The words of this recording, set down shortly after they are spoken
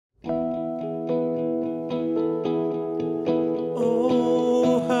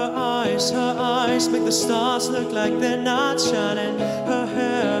lips, her eyes make the stars look like they're not shining. Her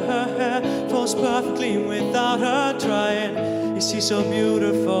hair falls perfectly without her trying. Is she so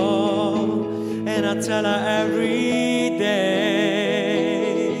beautiful? And I tell her every day.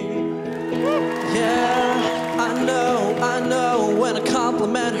 Yeah, I know. When I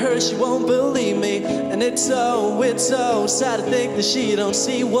compliment her, she won't believe me. And it's so sad to think that she don't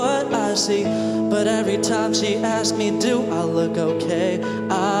see what I see. But every time she asks me, do I look okay?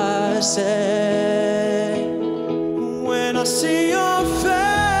 I say, when I see your face,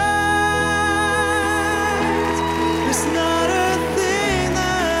 it's not a thing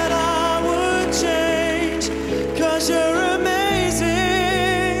that I would change. 'Cause you're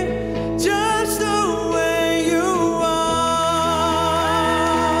amazing, just the way you are.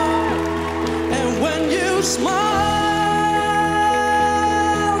 And when you smile,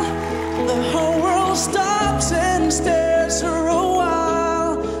 the whole world stops and stares for a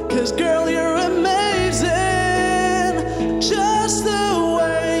while. 'Cause girl, you're amazing, just the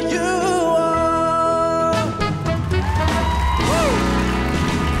way you are. Woo!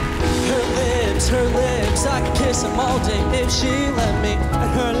 Her lips, I could kiss them all day if she let me. And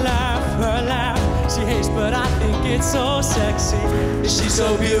her laugh, she hates but I think it's so sexy. She's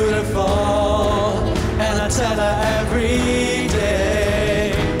so beautiful, and I tell her every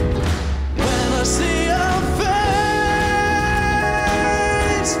day. When I see your face,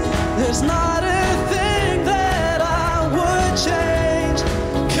 there's not a thing that I would change.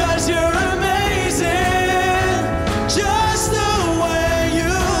 'Cause you're amazing, just the way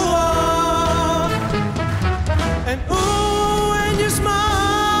you are. And ooh, when you smile,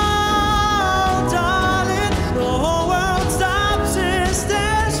 darling, the whole world stops and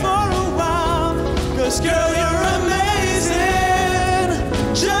stares for a while. 'Cause girl, you're amazing,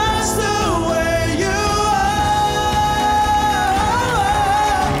 just the way you are.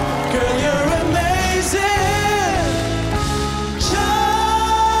 Girl, you're amazing,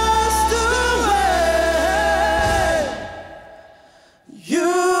 just the way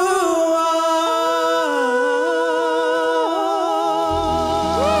you are.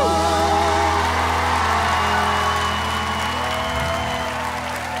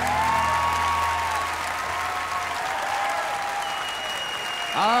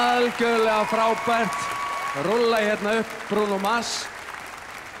 Algjörlega frábært. Rúlla hérna upp Bruno Mars.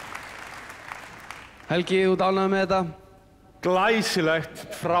 Helgi, þú ánægður með þetta? Glæsilegt,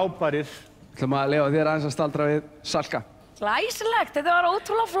 frábærir. Ætlum að leyfa þér aðeins að staldra við Salka. Glæsilegt, þetta var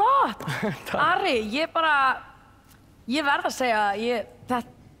ótrúlega flott. Ari, ég verð að segja,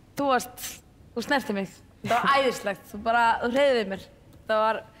 þú snerti mig. Það var æðislegt, þú hreyfðir mér.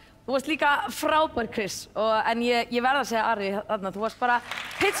 Þú varst líka frábær, Chris. En ég verð að segja, Ari, þarna, þú varst bara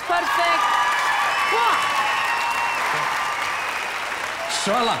pitch perfect. Wow.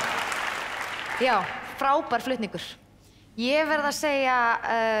 Svala. Já, frábær flutningur. Ég verð að segja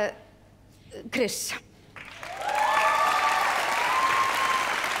Chris.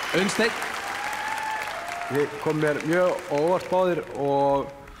 Unnsteinn. Ég kom mér mjög óvart báðir og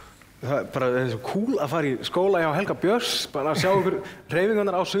það er bara svo cool að fara í skóla hjá Helga Björns, bara að sjá ykkur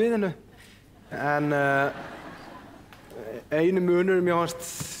hreyfingarnar á sviðinu. En einu munur mér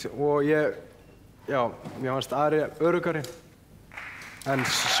fannst og mér fannst Ari öruggari. En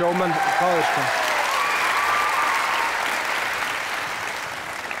sjómenn báðir, sko.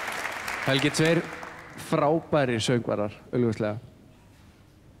 Helgi, tveir frábærir söngvarar, augljóslega.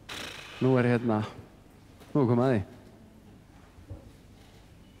 Nú er komið að því.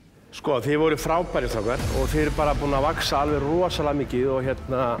 Sko, þið voru frábærir strákar og þið eru bara búin að vaxa alveg rosalega mikið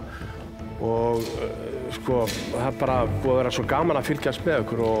og sko, það er bara búið að vera svo gaman að fylgjast með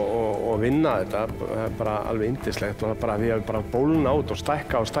ykkur og vinna þetta. Það er bara alveg yndislegt og við hefum bara bólnað út og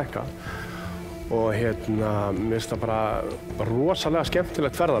stækka. Og mér finnst það bara rosalega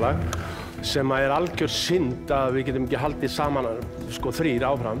skemmtilegt ferðalag sem er algjör synd að við getum ekki haldið saman, sko, 3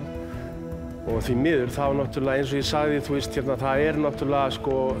 áfram. Og því miður þá náttúrulega, eins og ég sagði, þú veist, það er náttúrulega,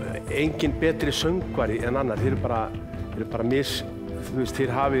 sko, engin betri söngvari en annar. Þeir eru bara þú veist,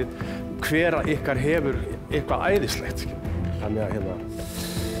 þér hafið, hver ykkar hefur eitthvað æðislegt, þannig að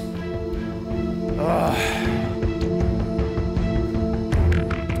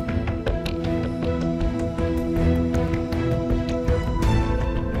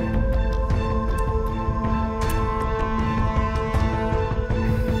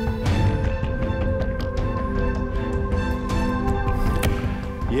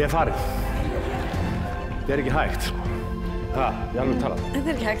ég er farinn. Þetta er ekki hægt, sko. Ég alveg talað. Þetta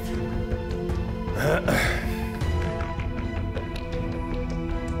er ekki hægt.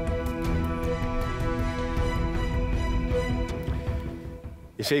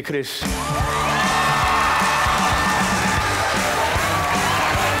 Ég segi Chris.